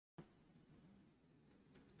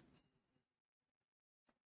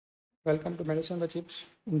Welcome to Medicine by Chips.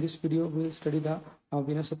 In this video, we will study the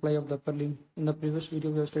venous supply of the upper limb. In the previous video,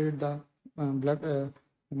 we have studied the blood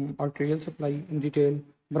arterial supply in detail,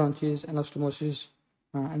 branches, anastomosis,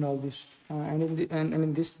 and all this. And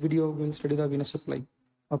in this video, we will study the venous supply.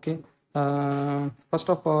 Okay. First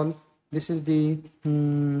of all, this is the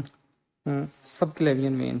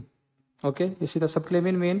subclavian vein. Okay, you see the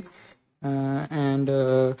subclavian vein, and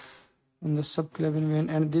in the subclavian vein,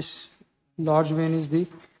 and this large vein is the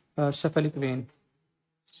cephalic vein.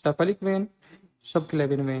 Cephalic vein,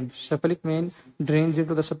 subclavian vein. Cephalic vein drains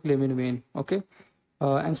into the subclavian vein. Okay,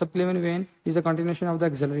 and subclavian vein is the continuation of the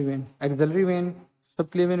axillary vein. Axillary vein,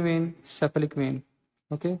 subclavian vein, cephalic vein.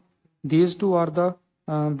 Okay, these two are the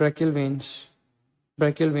brachial veins.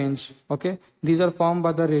 Brachial veins. Okay, these are formed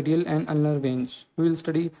by the radial and ulnar veins. We will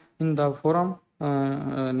study in the forearm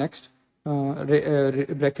next.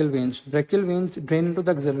 Brachial veins. Brachial veins drain into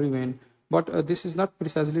the axillary vein, but this is not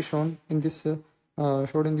precisely shown in this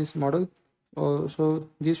showed in this model. So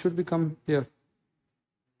these should become here.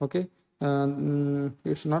 Okay,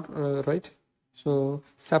 it's not right. So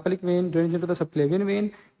cephalic vein drains into the subclavian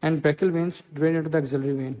vein, and brachial veins drain into the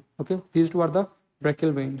axillary vein. Okay, these two are the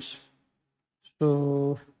brachial veins.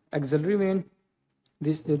 So axillary vein,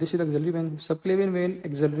 this is the axillary vein, subclavian vein,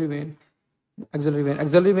 axillary vein, axillary vein.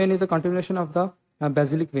 Axillary vein is the continuation of the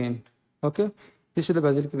basilic vein. Okay, this is the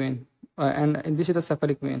basilic vein, and this is the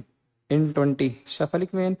cephalic vein. In 20, cephalic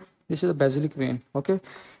vein, this is the basilic vein. Okay,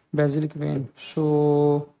 basilic vein.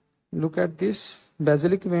 So look at this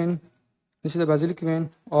basilic vein. This is the basilic vein.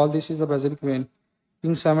 All this is the basilic vein.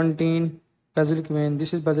 In 17, basilic vein.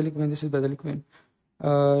 This is basilic vein. This is basilic vein.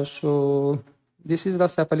 So this is the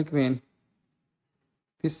cephalic vein.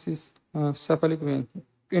 This is cephalic vein.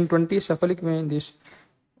 In 20, cephalic vein. This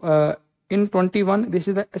in 21, this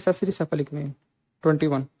is the accessory cephalic vein.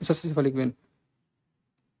 21, accessory cephalic vein.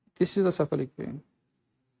 This is the cephalic vein.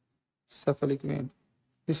 Cephalic vein.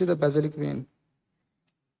 This is the basilic vein.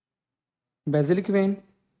 Basilic vein.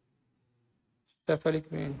 Cephalic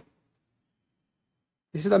vein.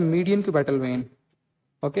 This is the median cubital vein.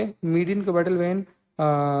 Okay, median cubital vein.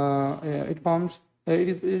 It forms.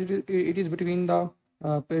 It is between the.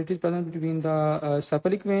 It is present between the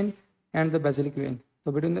cephalic vein and the basilic vein.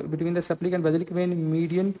 So between the cephalic and basilic vein,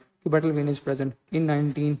 median cubital vein is present in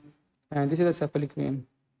 19, and this is the cephalic vein.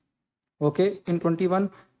 Okay, in 21,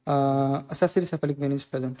 accessory cephalic vein is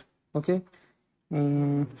present. Okay,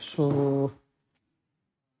 so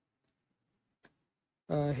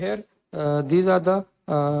here these are the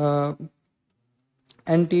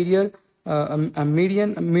anterior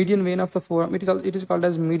median vein of the forearm. It is called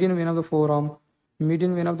as median vein of the forearm.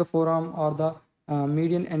 Median vein of the forearm, or the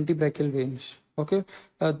median antebrachial veins. Okay,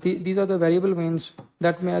 these are the variable veins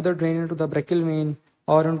that may either drain into the brachial vein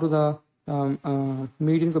or into the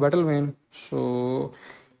median cubital vein. So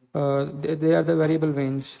they are the variable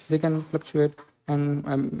veins. They can fluctuate and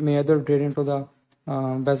may either drain into the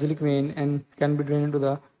basilic vein and can be drained into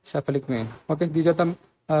the cephalic vein. Okay, these are the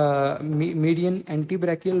median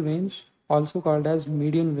antebrachial veins, also called as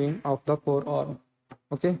median vein of the forearm.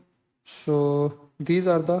 Okay, so these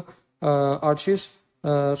are the arches,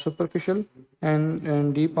 superficial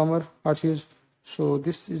and deep palmar arches. So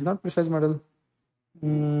this is not precise model.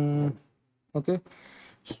 Okay,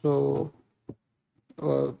 so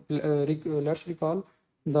let's recall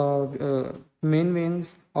the main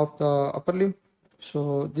veins of the upper limb.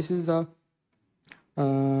 So this is the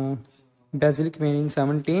basilic vein in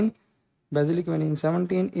 17. Basilic vein in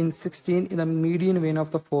 17. In 16, in the median vein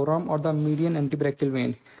of the forearm, or the median antebrachial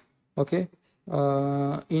vein. Okay,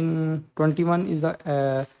 in 21 is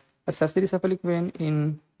the accessory cephalic vein.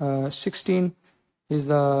 In 16 is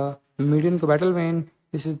the median cubital vein.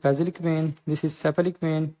 This is basilic vein. This is cephalic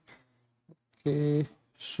vein. Okay,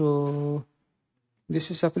 so this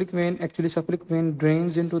is cephalic vein. Actually, cephalic vein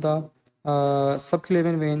drains into the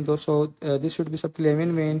subclavian vein. Though, so this should be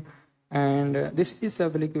subclavian vein, and this is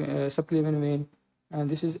cephalic subclavian vein, and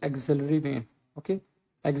this is axillary vein. Okay,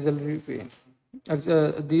 axillary vein.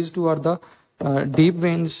 These two are the deep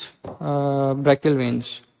veins, brachial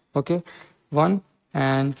veins. Okay, 1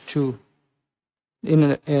 and 2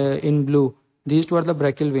 in blue. These two are the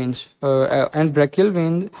brachial veins, and brachial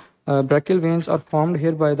veins are formed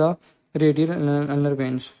here by the radial and ulnar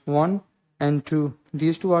veins. 1 and 2.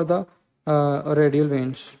 These two are the radial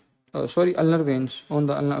veins. Ulnar veins on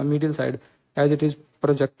the medial side, as it is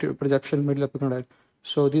projection middle epicondyle.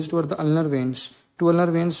 So these two are the ulnar veins. Two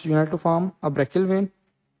ulnar veins unite to form a brachial vein,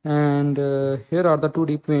 and here are the two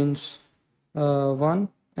deep veins, 1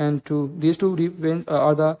 and 2. These two deep veins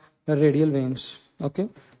are the radial veins. Okay,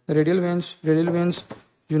 radial veins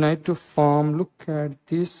unite to form, look at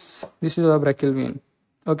this, this is a brachial vein.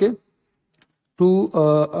 Okay, two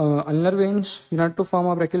ulnar veins unite to form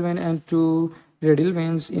a brachial vein, and two radial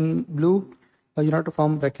veins in blue unite to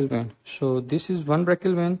form brachial vein. So this is one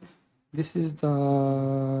brachial vein, this is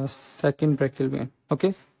the second brachial vein.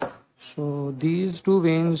 Okay, so these two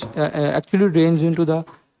veins actually drains into the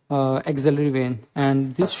axillary vein,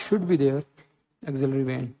 and this should be there, axillary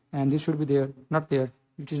vein, and this should be there, not there,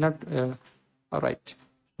 it is not right.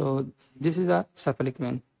 So this is a cephalic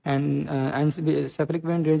vein, and cephalic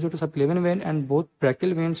vein drains into subclavian vein, and both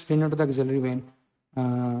brachial veins drain into the axillary vein.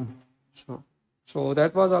 So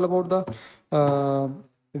that was all about the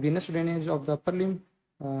venous drainage of the upper limb.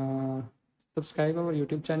 Subscribe our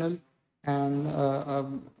YouTube channel, and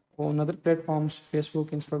on other platforms, Facebook,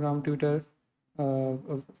 Instagram, Twitter,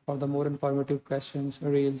 for the more informative questions,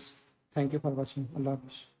 reels. Thank you for watching. Allah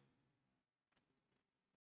Hafiz.